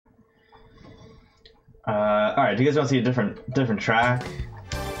Alright, do you guys want to see a different track?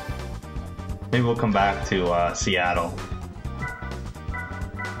 Maybe we'll come back to Seattle.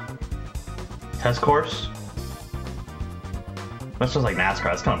 Test course? That's just like NASCAR,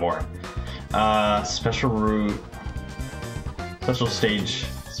 that's kind of boring. Special route, special stage,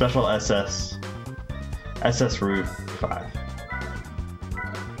 special SS route 5.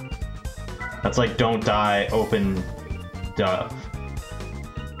 That's like don't die, open dove.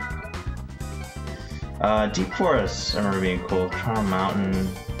 Deep forest, I remember being cool. Toronto Mountain.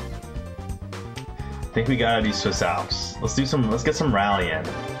 I think we gotta do Swiss Alps. Let's get some rallying.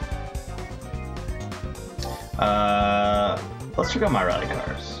 Let's check out my rally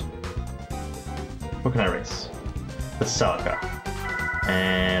cars. What can I race? The Celica.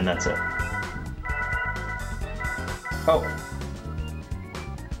 And that's it. Oh.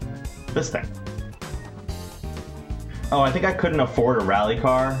 This thing. Oh, I think I couldn't afford a rally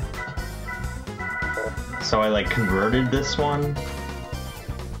car. So I like converted this one.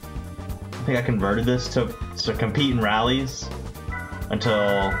 I think I converted this to compete in rallies until,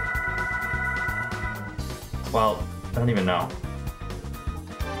 well, I don't even know.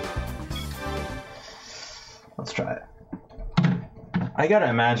 Let's try it. I gotta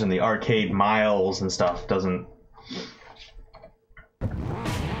imagine the arcade miles and stuff doesn't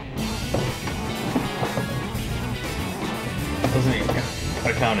even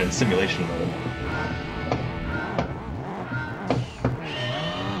count in simulation mode.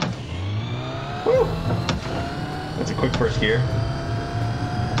 Woo! That's a quick first gear.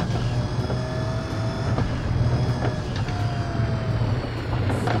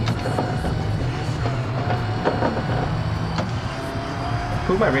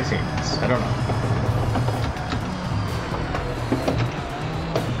 Who am I racing against? I don't know.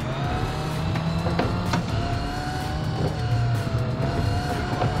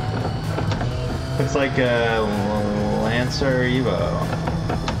 Looks like a Lancer Evo.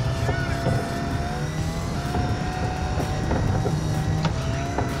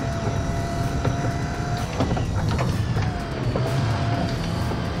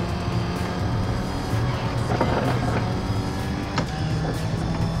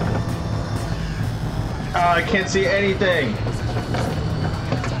 I can't see anything.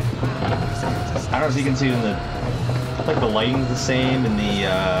 I don't know if you can see it in the, like the lighting's the same in the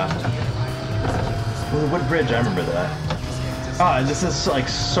what bridge? I remember that. Ah, this is like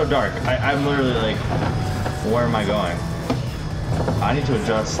so dark. I'm literally like, where am I going? I need to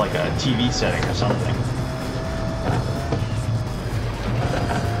adjust like a TV setting or something.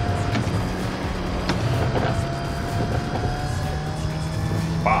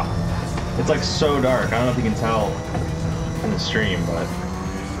 Wow. It's like so dark. I don't know if you can tell in the stream, but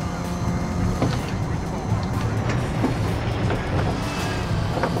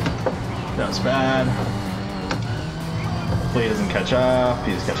that's bad. Hopefully he doesn't catch up.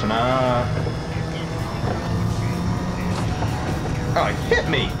 He's catching up. Oh, he hit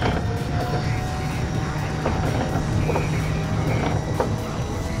me!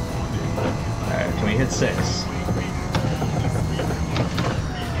 Alright, can we hit 6?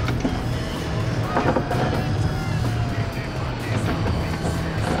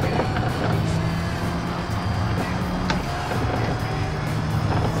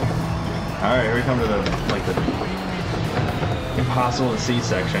 Alright, here we come to the, like, the impossible to see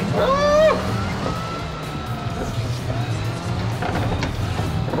section. Ah!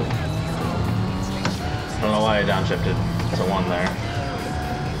 I don't know why I downshifted to 1 there.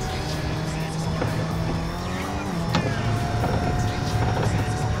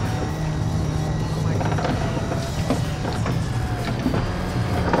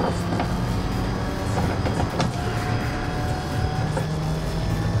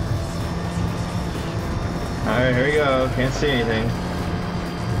 Alright, here we go. Can't see anything.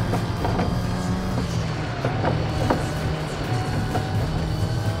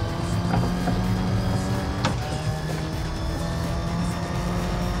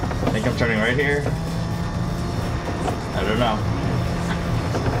 I think I'm turning right here. I don't know.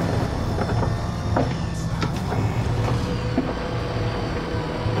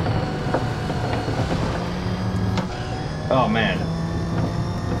 Oh man.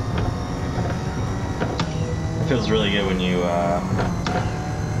 It feels really good when you,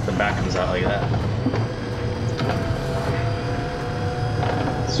 the back comes out like that.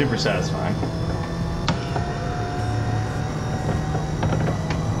 Super satisfying.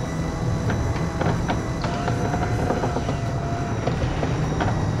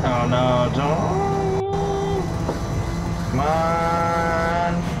 Oh no, don't. Come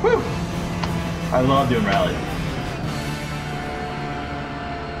on. Woo! I love doing rally.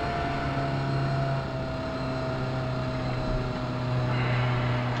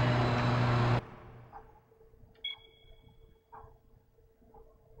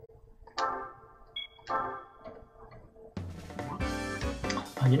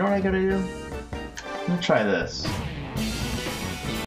 Oh, you know what I gotta do? Let me try this.